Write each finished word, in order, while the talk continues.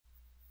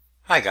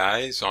Hi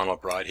guys, Arnold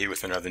Broad here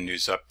with another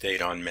news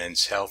update on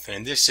men's health. And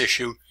in this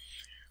issue,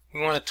 we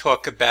want to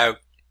talk about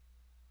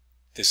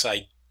this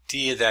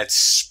idea that's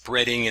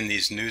spreading in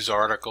these news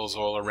articles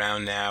all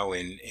around now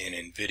and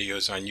in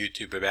videos on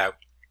YouTube about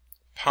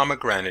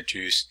pomegranate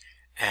juice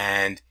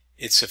and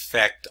its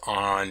effect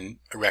on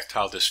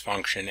erectile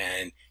dysfunction,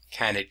 and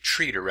can it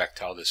treat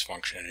erectile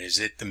dysfunction? Is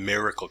it the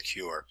miracle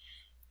cure?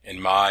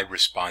 And my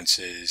response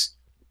is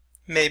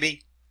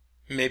maybe,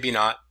 maybe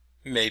not,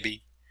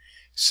 maybe.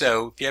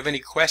 So if you have any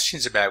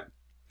questions about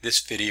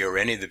this video or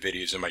any of the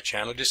videos on my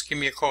channel, just give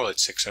me a call at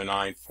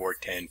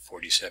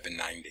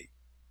 609-410-4790.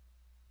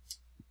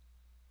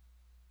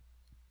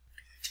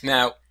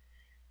 Now,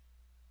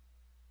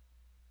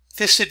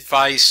 this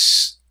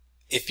advice,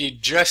 if you're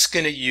just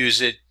going to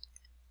use it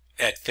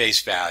at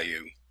face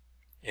value,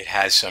 it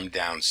has some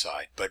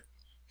downside. But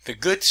the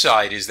good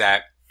side is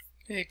that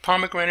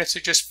pomegranates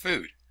are just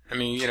food. I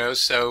mean,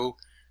 so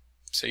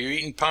you're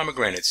eating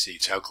pomegranate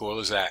seeds. How cool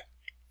is that?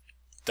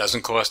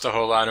 Doesn't cost a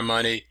whole lot of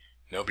money.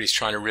 Nobody's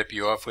trying to rip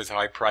you off with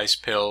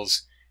high-priced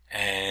pills,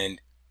 and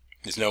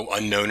there's no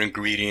unknown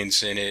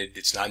ingredients in it.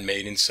 It's not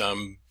made in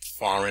some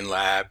foreign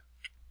lab.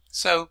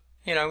 So,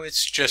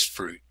 it's just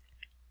fruit.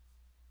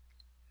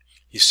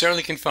 You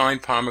certainly can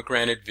find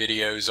pomegranate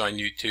videos on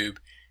YouTube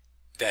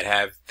that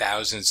have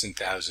thousands and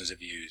thousands of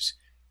views.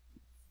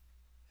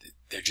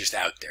 They're just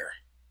out there.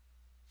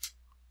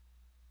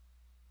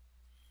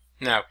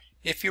 Now,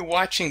 if you're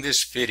watching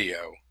this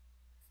video,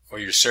 or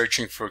you're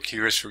searching for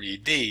cures for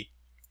ED,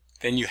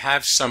 then you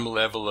have some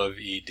level of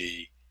ED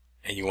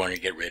and you want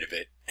to get rid of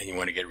it, and you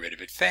want to get rid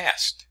of it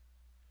fast.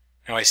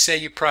 Now, I say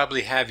you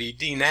probably have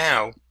ED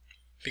now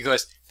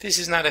because this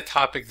is not a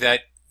topic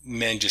that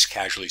men just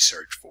casually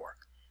search for.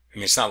 I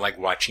mean, it's not like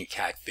watching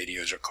cat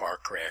videos or car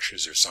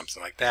crashes or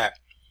something like that.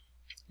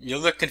 You're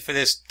looking for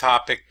this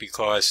topic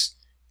because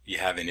you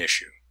have an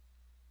issue.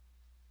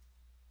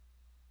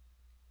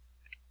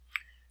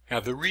 Now,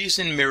 the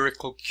reason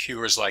miracle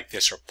cures like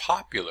this are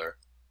popular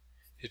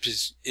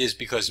is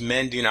because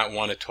men do not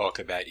want to talk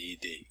about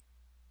ED.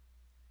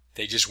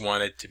 They just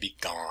want it to be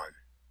gone.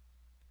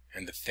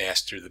 And the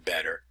faster the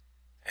better.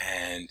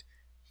 And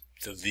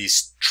the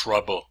least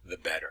trouble the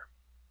better.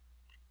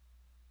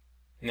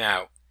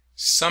 Now,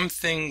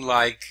 something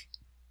like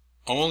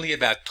only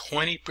about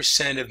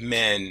 20% of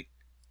men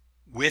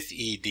with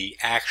ED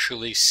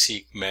actually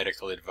seek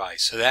medical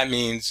advice. So that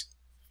means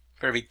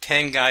for every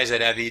 10 guys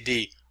that have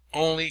ED,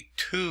 only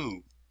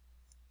 2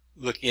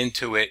 look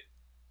into it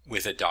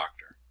with a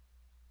doctor.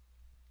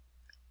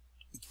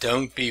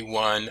 Don't be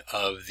one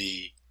of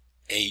the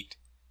 8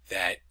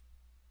 that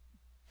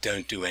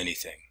don't do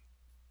anything.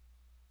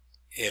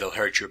 It'll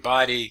hurt your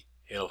body.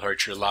 It'll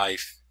hurt your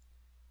life.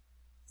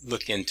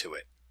 Look into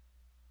it.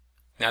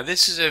 Now,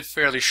 this is a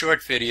fairly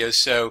short video,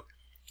 so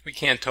we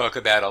can't talk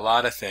about a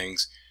lot of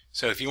things.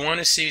 So if you want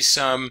to see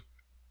some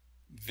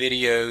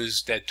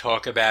videos that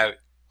talk about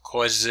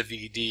causes of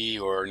ED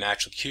or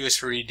natural cures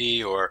for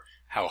ED or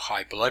how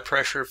high blood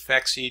pressure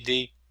affects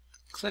ED,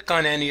 click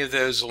on any of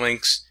those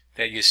links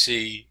that you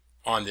see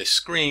on this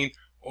screen,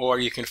 or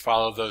you can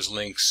follow those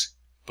links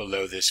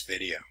below this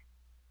video.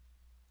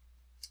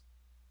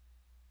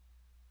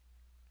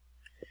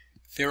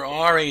 There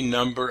are a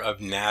number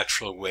of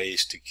natural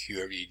ways to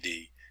cure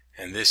ED,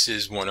 and this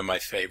is one of my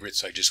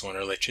favorites. I just want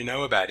to let you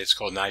know about it. It's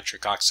called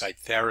nitric oxide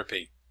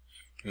therapy.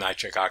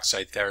 Nitric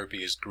oxide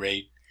therapy is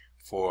great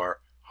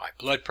for high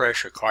blood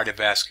pressure,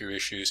 cardiovascular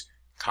issues,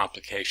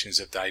 complications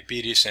of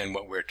diabetes, and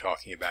what we're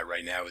talking about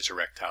right now is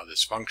erectile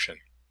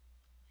dysfunction.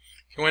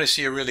 If you want to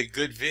see a really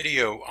good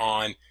video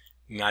on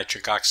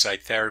nitric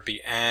oxide therapy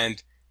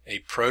and a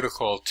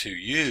protocol to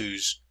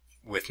use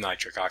with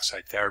nitric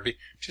oxide therapy,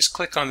 just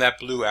click on that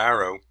blue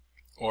arrow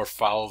or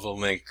follow the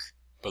link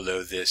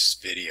below this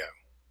video.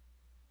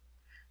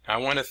 Now, I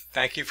want to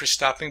thank you for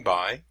stopping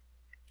by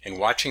and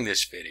watching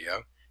this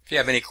video. If you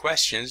have any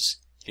questions,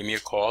 give me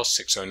a call,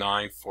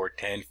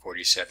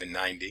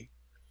 609-410-4790.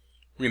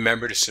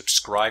 Remember to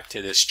subscribe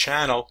to this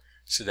channel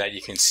so that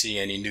you can see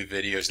any new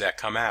videos that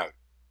come out.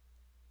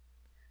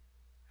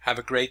 Have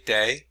a great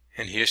day,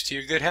 and here's to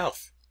your good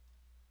health.